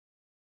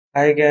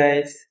Hi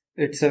guys,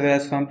 it's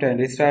Avas from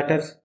Trendy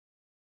Starters.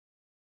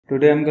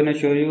 Today I'm gonna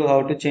show you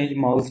how to change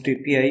mouse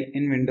DPI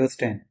in Windows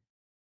 10.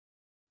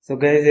 So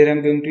guys, here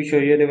I'm going to show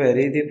you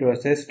the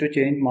process to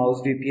change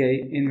mouse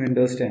DPI in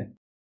Windows 10.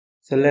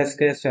 So let's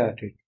get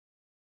started.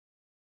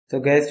 So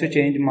guys, to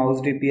change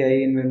mouse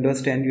DPI in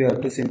Windows 10, you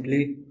have to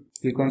simply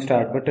click on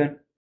Start button.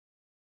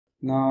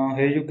 Now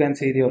here you can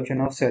see the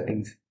option of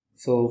settings.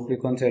 So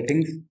click on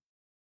settings.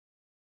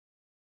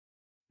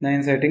 Now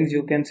in settings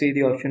you can see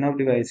the option of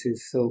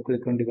devices. So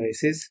click on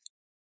devices.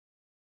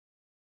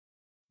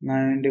 Now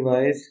in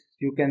device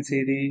you can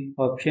see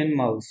the option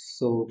mouse.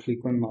 So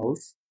click on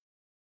mouse.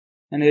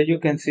 And here you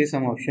can see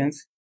some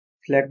options.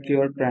 Select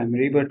your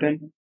primary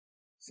button.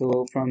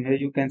 So from here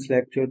you can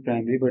select your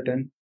primary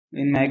button.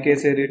 In my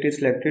case here it is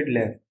selected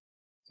left.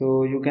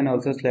 So you can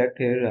also select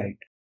here right.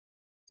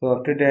 So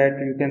after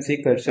that you can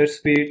see cursor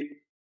speed.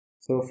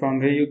 So from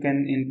here you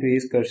can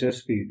increase cursor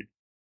speed.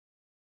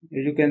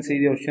 Here you can see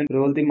the option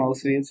roll the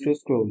mouse wheels to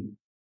scroll.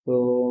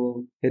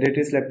 So here it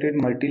is selected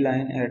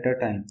multi-line at a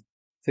time.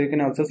 So you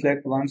can also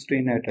select one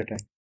screen at a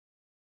time.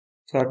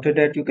 So after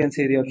that you can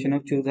see the option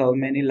of choose how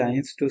many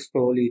lines to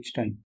scroll each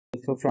time.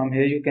 So from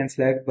here you can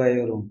select by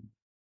your own.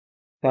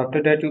 So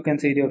after that you can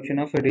see the option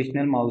of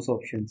additional mouse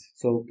options.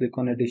 So click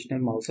on additional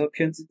mouse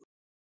options.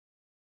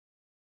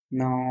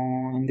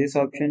 Now in this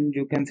option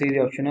you can see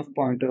the option of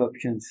pointer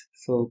options.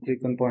 So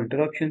click on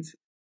pointer options.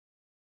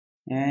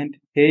 And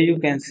here you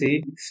can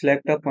see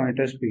select a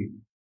pointer speed.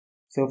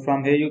 So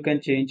from here you can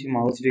change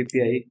mouse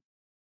DPI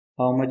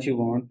how much you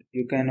want.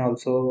 You can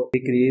also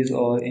decrease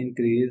or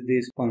increase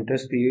this pointer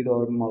speed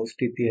or mouse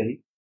DPI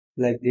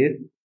like this.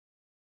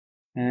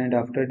 And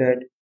after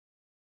that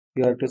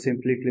you have to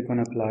simply click on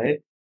apply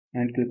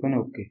and click on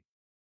OK.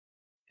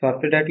 So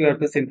after that you have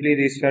to simply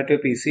restart your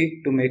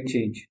PC to make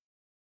change.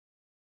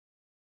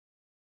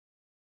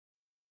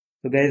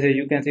 So guys, here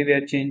you can see we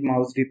have changed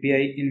mouse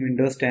DPI in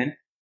Windows 10.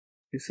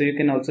 So you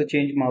can also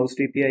change mouse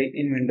DPI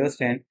in Windows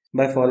 10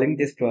 by following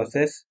this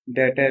process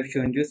that I have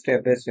shown you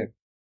step by step.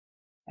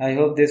 I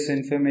hope this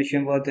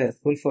information was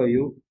helpful for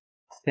you.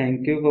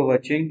 Thank you for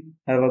watching.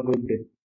 Have a good day.